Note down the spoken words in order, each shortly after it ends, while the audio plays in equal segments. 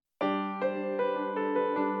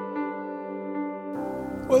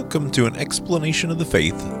Welcome to an explanation of the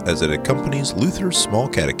faith as it accompanies Luther's Small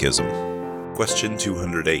Catechism. Question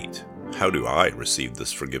 208. How do I receive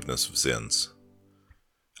this forgiveness of sins?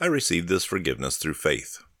 I receive this forgiveness through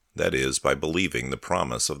faith, that is, by believing the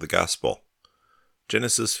promise of the gospel.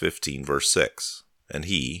 Genesis 15 verse 6. And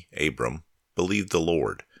he, Abram, believed the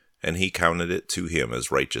Lord, and he counted it to him as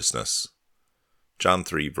righteousness. John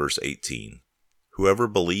 3 verse 18. Whoever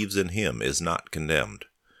believes in him is not condemned,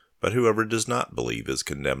 but whoever does not believe is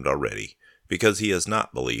condemned already, because he has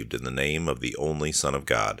not believed in the name of the only Son of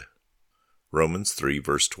God. Romans 3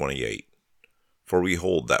 verse 28. For we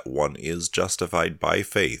hold that one is justified by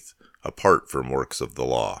faith, apart from works of the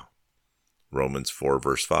law. Romans 4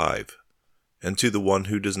 verse 5. And to the one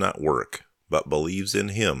who does not work, but believes in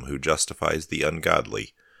him who justifies the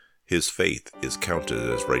ungodly, his faith is counted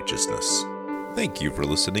as righteousness. Thank you for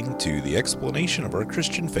listening to the explanation of our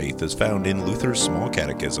Christian faith as found in Luther's Small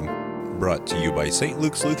Catechism, brought to you by St.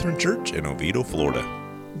 Luke's Lutheran Church in Oviedo, Florida.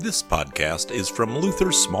 This podcast is from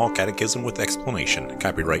Luther's Small Catechism with Explanation,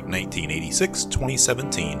 copyright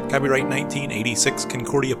 1986-2017, copyright 1986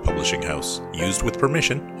 Concordia Publishing House. Used with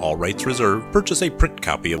permission, all rights reserved. Purchase a print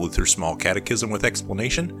copy of Luther's Small Catechism with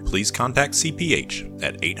Explanation. Please contact CPH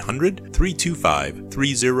at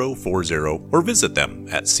 800-325-3040 or visit them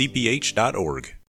at cph.org.